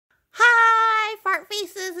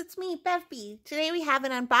Beaces, it's me, Bev Bee. Today we have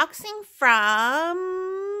an unboxing from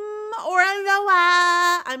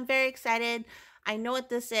Oraloa. I'm very excited. I know what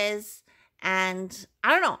this is, and I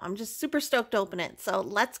don't know, I'm just super stoked to open it. So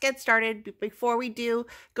let's get started. Before we do,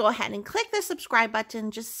 go ahead and click the subscribe button.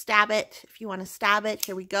 Just stab it if you want to stab it.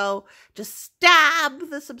 Here we go. Just stab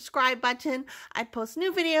the subscribe button. I post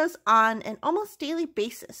new videos on an almost daily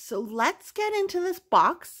basis. So let's get into this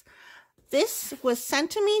box. This was sent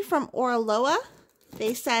to me from Oraloa.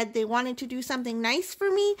 They said they wanted to do something nice for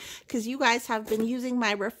me because you guys have been using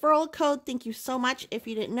my referral code. Thank you so much. If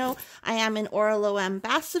you didn't know, I am an Oraloa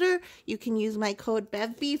ambassador. You can use my code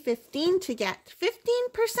bevbe15 to get 15%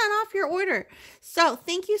 off your order. So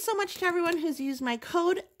thank you so much to everyone who's used my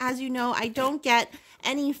code. As you know, I don't get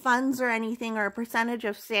any funds or anything or a percentage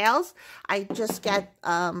of sales. I just get,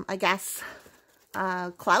 I guess,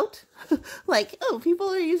 clout. Like, oh, people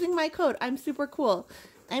are using my code. I'm super cool.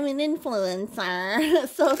 I'm an influencer.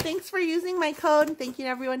 So thanks for using my code. Thank you to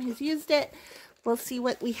everyone who's used it. We'll see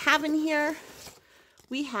what we have in here.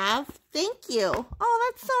 We have thank you. Oh,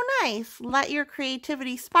 that's so nice. Let your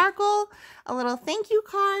creativity sparkle. A little thank you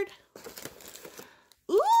card.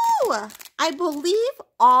 Ooh, I believe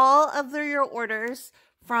all of your orders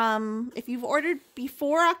from, if you've ordered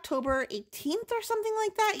before October 18th or something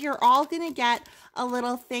like that, you're all going to get a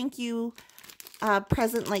little thank you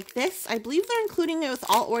present like this. I believe they're including it with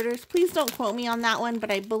all orders. Please don't quote me on that one, but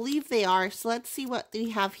I believe they are. So let's see what we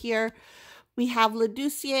have here. We have Le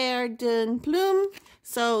Doucier d'une Plume.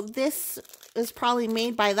 So this is probably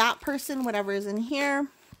made by that person, whatever is in here.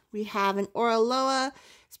 We have an Oraloa.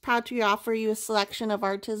 It's proud to offer you a selection of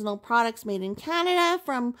artisanal products made in Canada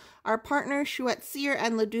from our partner Chouette Cire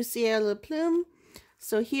and Le Doucier Le Plume.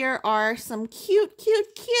 So here are some cute,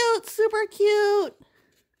 super cute,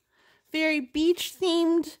 very beach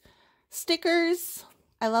themed stickers.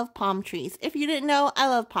 I love palm trees. If you didn't know, I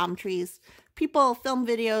love palm trees. People film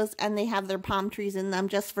videos and they have their palm trees in them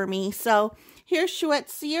just for me. So here's Chouette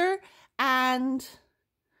Cire and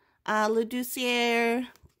Le Doucier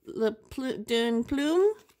d'une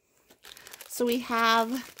Plume. So we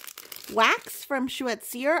have wax from Chouette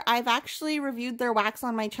Cire. I've actually reviewed their wax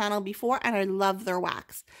on my channel before and I love their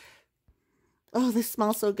wax. Oh, this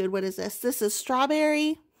smells so good. What is this? This is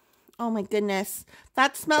strawberry. Oh my goodness,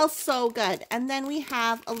 that smells so good. And then we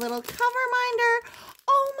have a little cover minder.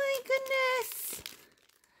 Oh my goodness.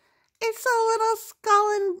 It's a little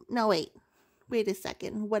skull and, no, wait a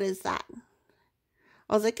second. What is that?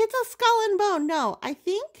 I was like, it's a skull and bone. No, I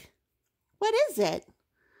think, what is it?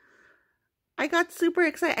 I got super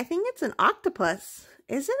excited. I think it's an octopus.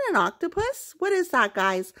 Is it an octopus? What is that,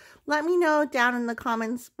 guys? Let me know down in the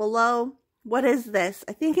comments below. What is this?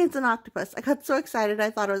 I think it's an octopus. I got so excited I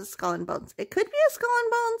thought it was a skull and bones. It could be a skull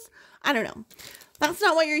and bones. I don't know. That's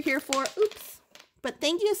not what you're here for. Oops. But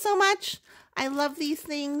thank you so much. I love these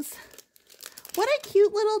things. What a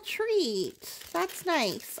cute little treat. That's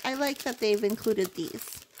nice. I like that they've included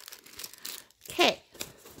these. Okay.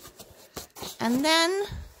 And then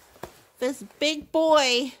this big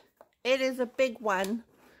boy. It is a big one.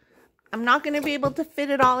 I'm not going to be able to fit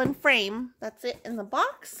it all in frame. That's it in the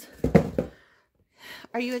box.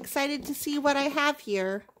 Are you excited to see what I have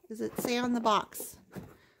here? Does it say on the box?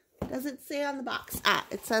 Does it say on the box? Ah,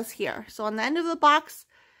 it says here. So on the end of the box,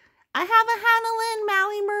 I have a Lynn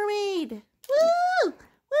Maui Mermaid. Woo!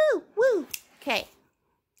 Woo! Woo! Okay.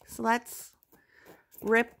 So let's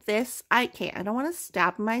rip this. I don't want to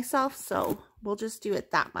stab myself, so we'll just do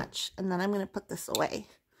it that much. And then I'm going to put this away.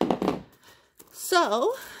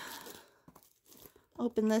 So,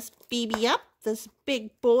 open this baby up. This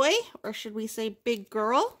big boy, or should we say big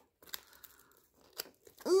girl?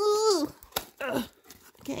 Ooh. Ugh.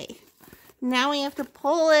 Okay. Now we have to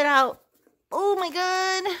pull it out. Oh my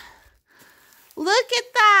god. Look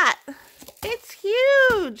at that. It's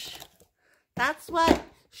huge. That's what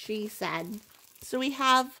she said. So we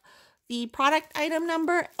have the product item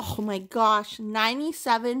number. Oh my gosh.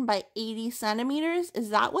 97 by 80 centimeters.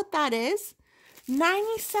 Is that what that is?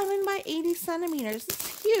 97 by 80 centimeters.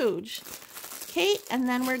 It's huge. Okay, and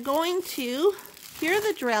then we're going to, here are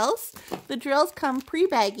the drills. The drills come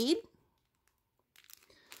pre-baggied.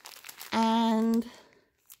 And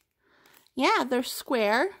yeah, they're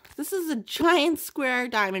square. This is a giant square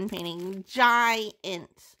diamond painting. Giant.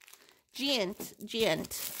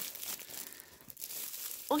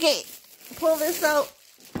 Okay, pull this out.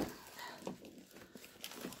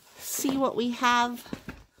 See what we have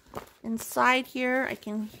inside here. I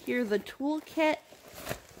can hear the toolkit.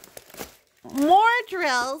 More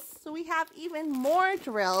drills. So we have even more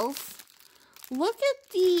drills. Look at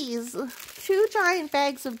these. 2 giant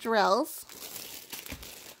bags of drills.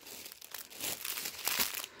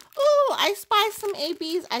 I spy some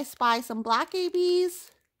ABs. I spy some black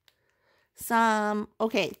ABs.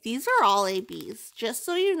 Okay, these are all ABs. Just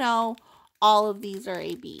so you know, all of these are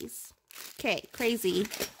ABs. Okay, crazy.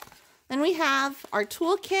 Then we have our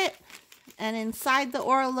toolkit. And inside the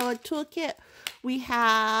Oraloa toolkit, we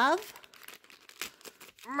have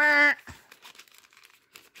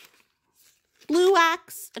blue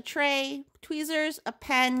wax, a tray, tweezers, a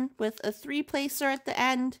pen with a 3-placer at the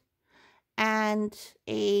end, and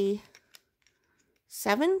a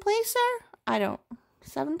 7-placer?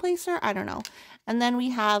 7-placer? I don't know. And then we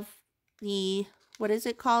have the, what is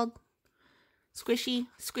it called?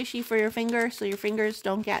 Squishy for your finger, so your fingers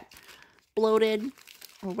don't get bloated,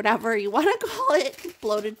 or whatever you want to call it,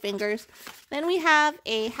 bloated fingers. Then we have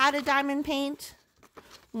a how to diamond paint,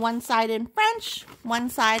 one side in French, one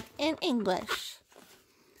side in English.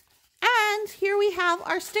 And here we have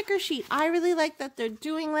our sticker sheet. I really like that they're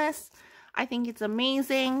doing this. I think it's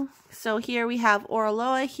amazing. So here we have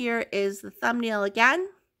Oraloa. Here is the thumbnail again.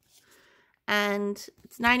 And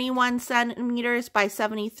it's 91 centimeters by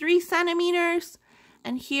 73 centimeters.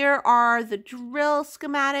 And here are the drill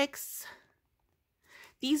schematics.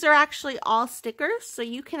 These are actually all stickers, so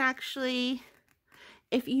you can actually,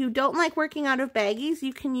 if you don't like working out of baggies,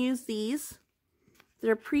 you can use these.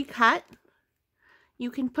 They're pre-cut.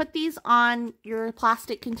 You can put these on your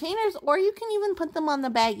plastic containers, or you can even put them on the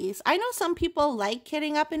baggies. I know some people like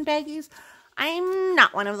kitting up in baggies. I'm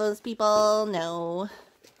not one of those people, no.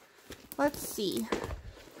 Let's see.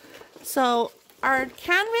 So our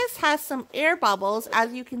canvas has some air bubbles,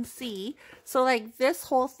 as you can see. So like this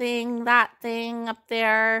whole thing, that thing up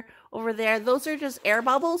there, over there, those are just air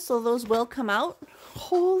bubbles, so those will come out.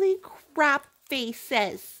 Holy crap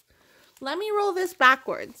faces. Let me roll this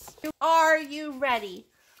backwards. Are you ready?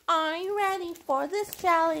 Are you ready for this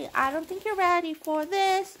jelly? I don't think you're ready for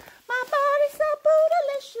this. My body's so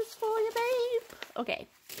bootylicious for you, babe. Okay.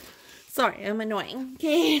 Sorry, I'm annoying.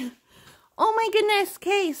 Okay. Oh my goodness.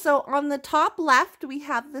 Okay, so on the top left, we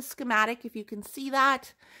have the schematic, if you can see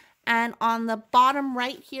that. And on the bottom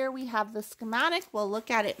right here, we have the schematic. We'll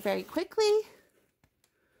look at it very quickly.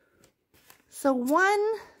 So one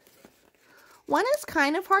is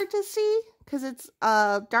kind of hard to see because it's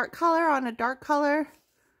a dark color on a dark color.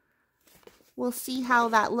 We'll see how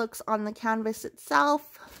that looks on the canvas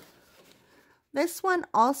itself. This one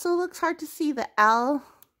also looks hard to see, the L.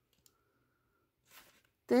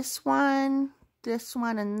 This one,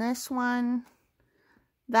 and this one.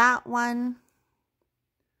 That one.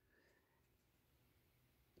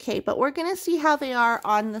 Okay, but we're going to see how they are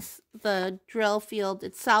on the drill field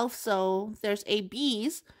itself. So there's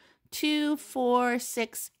ABs. 2, 4,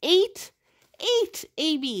 6, 8. 8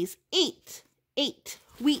 ABs. 8.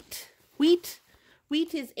 Wheat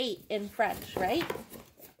is 8 in French, right?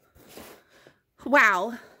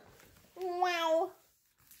 Wow. Wow.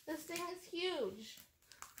 This thing is huge.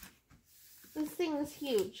 This thing is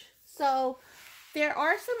huge. So there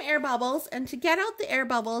are some air bubbles, and to get out the air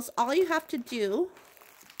bubbles, all you have to do...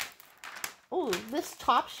 Oh, this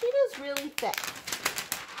top sheet is really thick.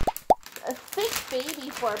 A thick baby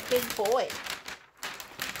for a big boy.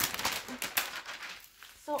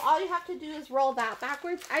 So all you have to do is roll that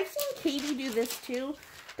backwards. I've seen Katie do this too.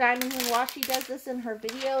 Diamond and Washi does this in her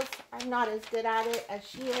videos. I'm not as good at it as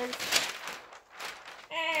she is.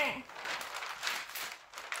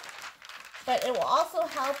 But it will also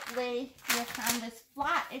help lay your canvas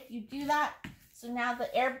flat if you do that. So now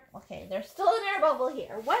the air, okay, there's still an air bubble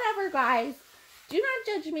here. Whatever, guys. Do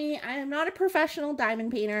not judge me. I am not a professional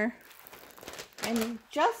diamond painter. I'm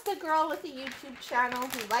just a girl with a YouTube channel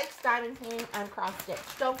who likes diamond painting and cross stitch.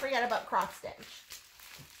 Don't forget about cross stitch.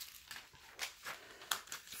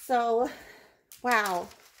 So, wow.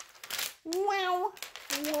 Wow.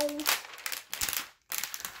 Whoa.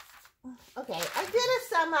 Okay, I did a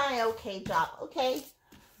semi-okay job, okay?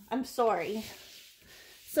 I'm sorry.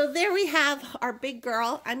 So there we have our big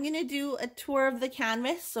girl. I'm going to do a tour of the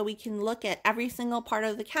canvas so we can look at every single part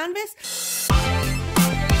of the canvas.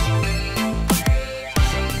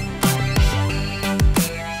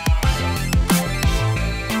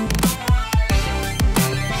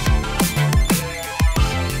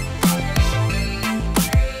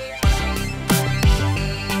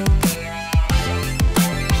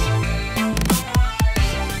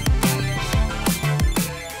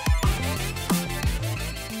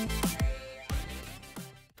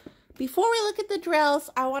 Before we look at the drills,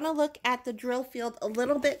 I want to look at the drill field a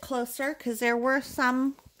little bit closer because there were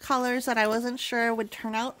some colors that I wasn't sure would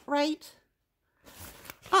turn out right.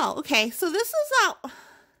 Oh, okay. So this is that,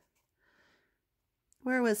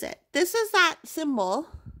 where was it? This is that symbol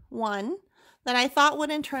one that I thought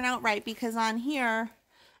wouldn't turn out right because on here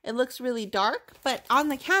it looks really dark, but on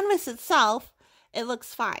the canvas itself, it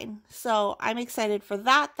looks fine. So I'm excited for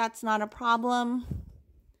that. That's not a problem.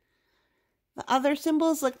 The other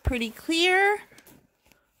symbols look pretty clear.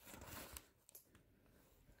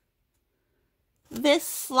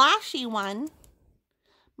 This slashy one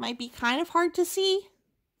might be kind of hard to see.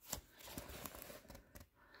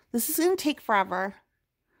 This is going to take forever.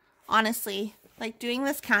 Honestly, like doing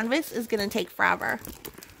this canvas is going to take forever.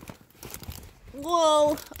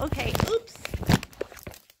 Whoa, okay, oops.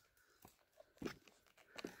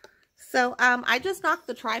 So, I just knocked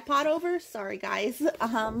the tripod over. Sorry, guys.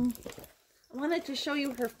 I wanted to show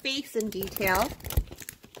you her face in detail.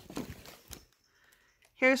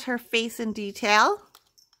 Here's her face in detail.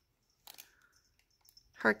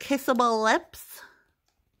 Her kissable lips.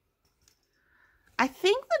 I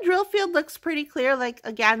think the drill field looks pretty clear. Like,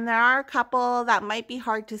 again, there are a couple that might be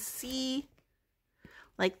hard to see.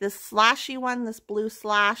 Like this slashy one, this blue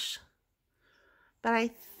slash. But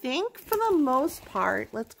I think for the most part,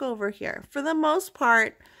 let's go over here. For the most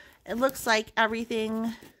part, it looks like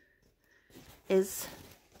everything is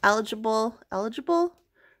eligible, whatever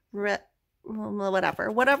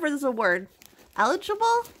is a word.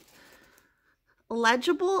 Eligible?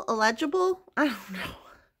 Illegible? Illegible? I don't know.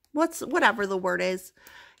 Whatever the word is.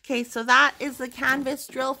 Okay, so that is the canvas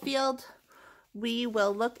drill field. We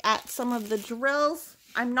will look at some of the drills.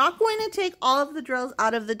 I'm not going to take all of the drills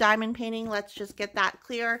out of the diamond painting. Let's just get that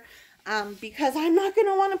clear. Because I'm not going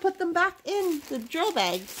to want to put them back in the drill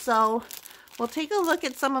bag. So we'll take a look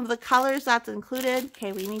at some of the colors that's included.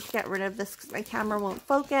 Okay, we need to get rid of this because my camera won't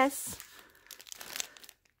focus.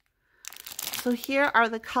 So here are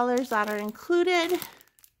the colors that are included.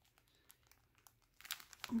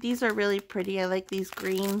 These are really pretty. I like these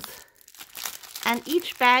greens. And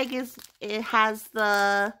each bag has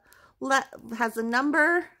a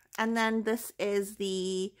number, and then this is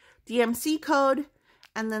the DMC code,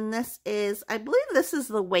 and then this is, I believe this is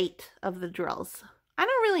the weight of the drills. I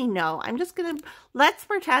don't really know. I'm just gonna, let's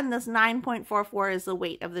pretend this 9.44 is the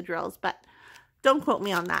weight of the drills, but don't quote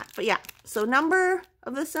me on that. But yeah, so number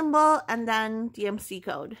of the symbol and then DMC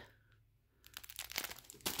code.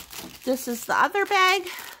 This is the other bag.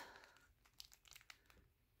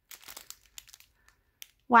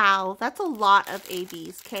 Wow, that's a lot of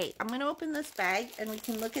ABs. Okay, I'm going to open this bag and we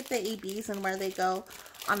can look at the ABs and where they go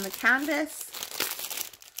on the canvas.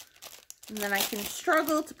 And then I can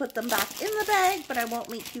struggle to put them back in the bag, but I won't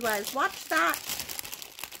make you guys watch that.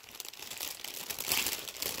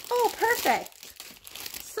 Oh, perfect.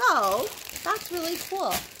 So, that's really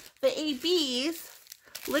cool. The ABs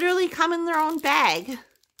literally come in their own bag.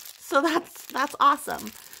 So that's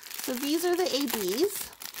awesome. So these are the ABs.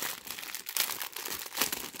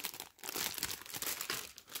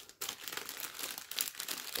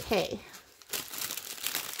 Okay.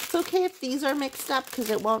 It's okay if these are mixed up because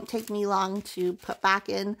it won't take me long to put back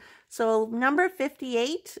in. So number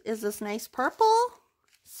 58 is this nice purple.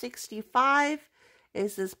 65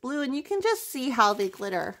 is this blue, and you can just see how they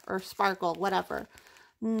glitter or sparkle, whatever.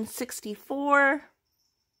 And 64,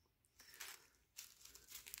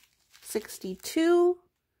 62,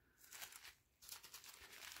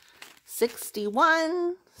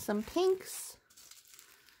 61, some pinks,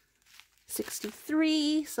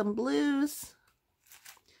 63, some blues,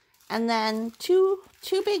 and then two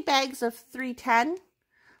big bags of 310.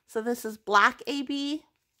 So this is black AB,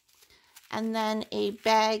 and then a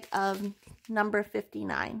bag of number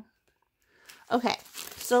 59. Okay,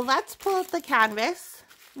 so let's pull out the canvas.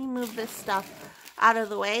 Let me move this stuff out of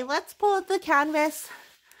the way. Let's pull out the canvas,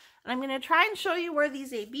 and I'm going to try and show you where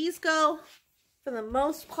these ABs go for the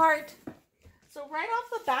most part. So right off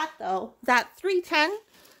the bat though, that 310,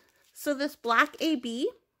 so this black AB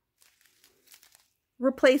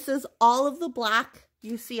replaces all of the black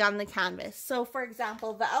you see on the canvas. So for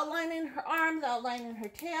example, the outline in her arm, the outline in her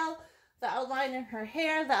tail, the outline in her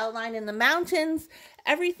hair, the outline in the mountains,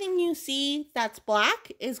 everything you see that's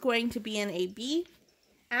black is going to be an AB.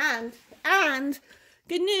 And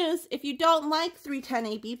good news, if you don't like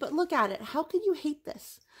 310 AB, but look at it, how could you hate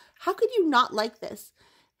this? How could you not like this?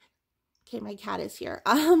 Okay, my cat is here.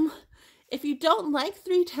 If you don't like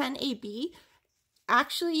 310 AB,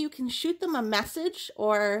 actually you can shoot them a message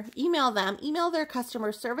or email their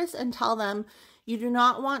customer service and tell them you do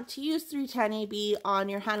not want to use 310 AB on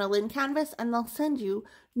your Hannah Lynn canvas, and they'll send you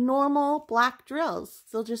normal black drills.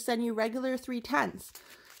 They'll just send you regular 310s.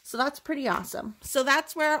 So that's pretty awesome. So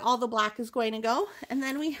that's where all the black is going to go. And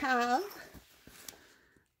then we have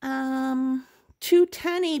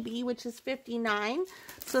 210 AB, which is 59.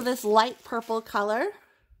 So this light purple color,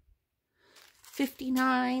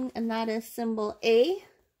 59, and that is symbol A.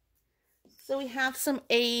 So we have some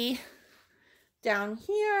A down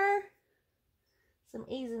here, some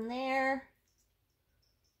A's in there.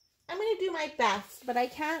 I'm going to do my best, but I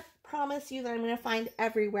can't promise you that I'm going to find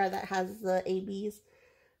everywhere that has the ABs.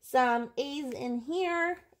 Some A's in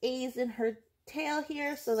here, A's in her tail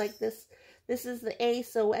here. So like this is the A.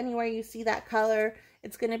 So anywhere you see that color,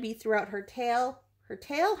 it's going to be throughout her tail.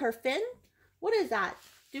 Her fin? What is that?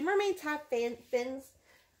 Do mermaids have fins?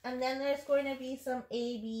 And then there's going to be some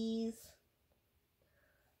ABs.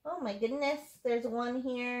 Oh my goodness. There's one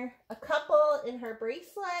here. A couple in her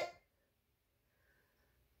bracelet.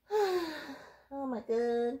 Oh my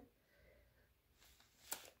god.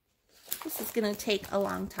 This is going to take a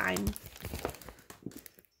long time.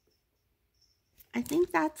 I think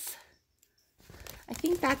that's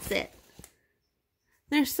it.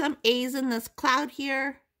 There's some A's in this cloud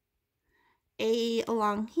here. A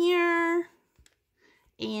along here.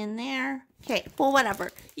 A in there. Okay, well, whatever.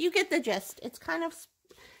 You get the gist. It's kind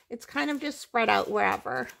of just spread out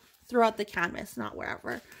wherever throughout the canvas, not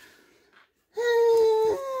wherever.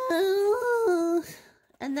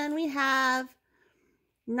 And then we have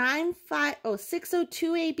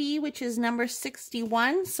 602 AB, which is number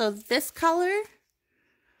 61. So this color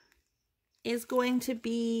is going to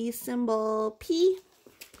be symbol P.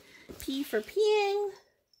 P for peeing.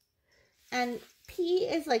 And P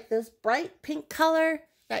is like this bright pink color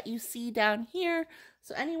that you see down here.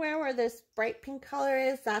 So anywhere where this bright pink color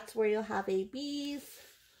is, that's where you'll have ABs.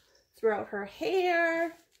 Throughout her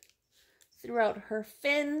hair, throughout her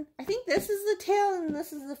fin. I think this is the tail and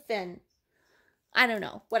this is the fin. I don't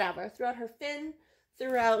know, whatever. Throughout her fin,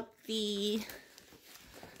 throughout the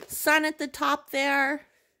sun at the top there,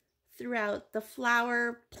 throughout the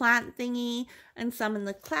flower plant thingy, and some in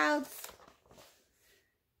the clouds.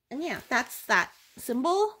 And yeah, that's that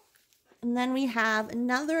symbol. And then we have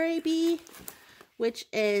another AB, which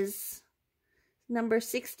is number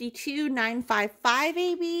 62955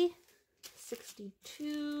 AB.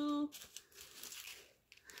 62,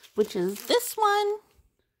 which is this one.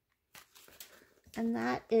 And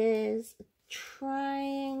that is a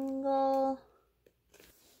triangle.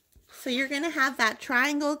 So you're going to have that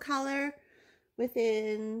triangle color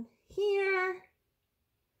within here.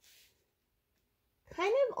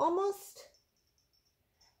 Kind of almost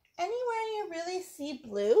anywhere you really see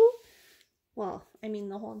blue. Well, I mean,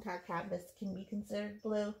 the whole entire canvas can be considered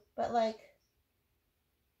blue, but like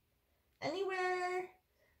anywhere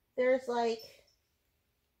there's like,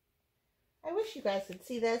 I wish you guys could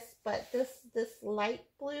see this, but this light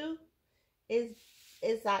blue is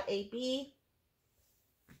that AB.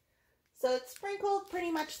 So it's sprinkled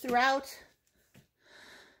pretty much throughout.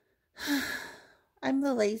 I'm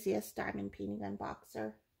the laziest diamond painting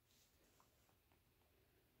unboxer.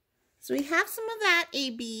 So we have some of that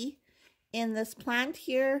AB in this plant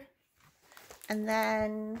here. And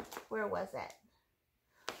then, where was it?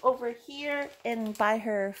 Over here and by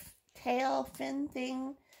her tail fin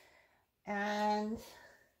thing. And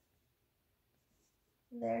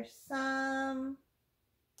there's some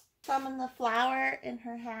in the flower in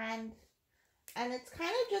her hand. And it's kind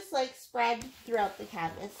of just like spread throughout the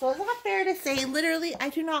canvas. So it's not fair to say, literally, I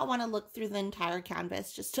do not want to look through the entire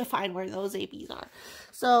canvas just to find where those ABs are.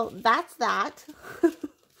 So that's that.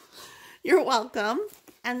 You're welcome.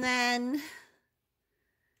 And then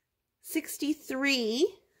 63,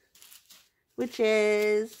 which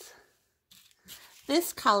is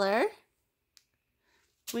this color,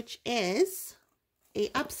 which is a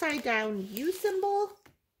upside down U symbol.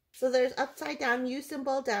 So there's upside down U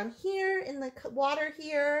symbol down here in the water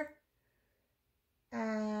here.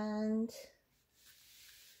 And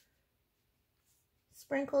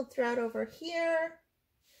sprinkled throughout over here.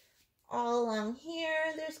 All along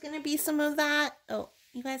here, there's going to be some of that. Oh,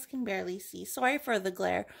 you guys can barely see. Sorry for the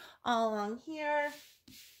glare. All along here.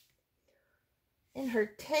 In her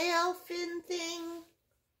tail fin thing.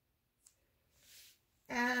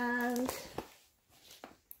 And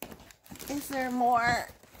is there more?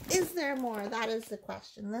 Is there more? That is the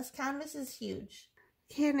question. This canvas is huge.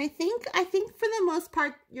 Okay, and I think for the most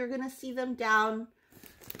part, you're going to see them down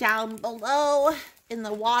below in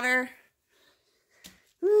the water.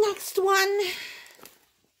 Next one.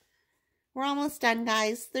 We're almost done,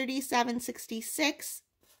 guys. 3766,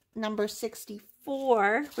 number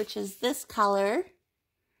 64, which is this color.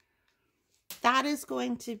 That is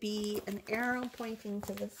going to be an arrow pointing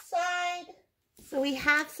to the side. So we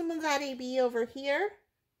have some of that AB over here.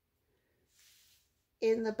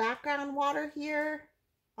 In the background water here.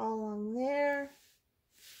 All along there.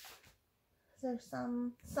 There's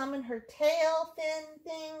some in her tail fin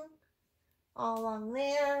thing. All along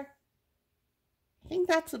there. I think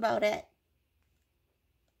that's about it.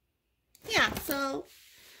 Yeah, yeah, so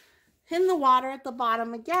in the water at the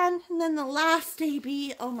bottom again. And then the last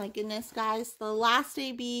AB, oh my goodness, guys, the last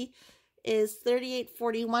AB is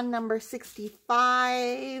 3841, number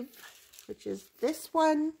 65, which is this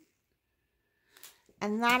one.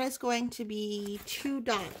 And that is going to be 2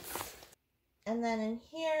 dots. And then in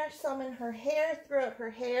here, some in her hair. Throughout her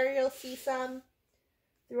hair, you'll see some.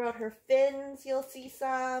 Throughout her fins, you'll see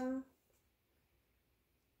some.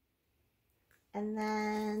 And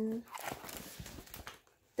then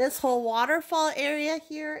this whole waterfall area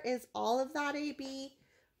here is all of that AB.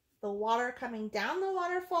 The water coming down the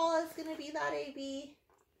waterfall is going to be that AB.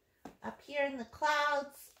 Up here in the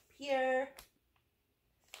clouds, up here.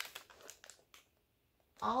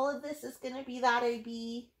 All of this is going to be that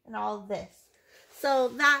AB, and all of this. So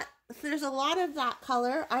that, there's a lot of that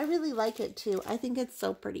color. I really like it too. I think it's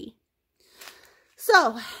so pretty.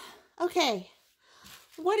 So, okay.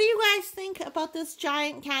 What do you guys think about this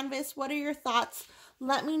giant canvas? What are your thoughts?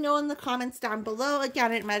 Let me know in the comments down below.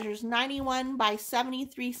 Again, it measures 91 by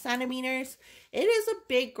 73 centimeters. It is a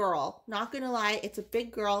big girl. Not gonna lie, it's a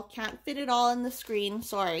big girl. Can't fit it all in the screen,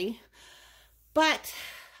 sorry. But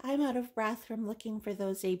I'm out of breath from looking for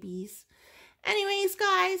those ABs. Anyways,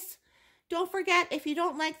 guys, don't forget, if you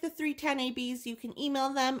don't like the 310 ABs, you can email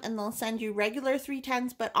them and they'll send you regular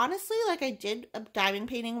 310s. But honestly, like I did a diamond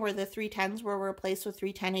painting where the 310s were replaced with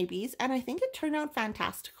 310 ABs, and I think it turned out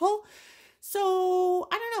fantastical. So,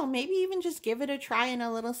 I don't know, maybe even just give it a try in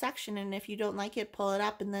a little section, and if you don't like it, pull it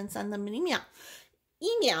up and then send them an email.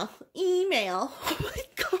 Oh my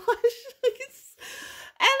gosh.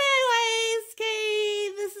 Anyways, okay,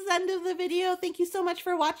 this is the end of the video. Thank you so much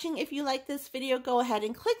for watching. If you like this video, go ahead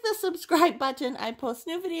and click the subscribe button. I post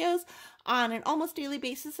new videos on an almost daily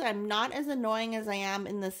basis. I'm not as annoying as I am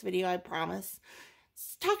in this video, I promise.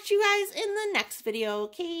 Talk to you guys in the next video.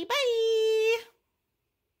 Okay, bye!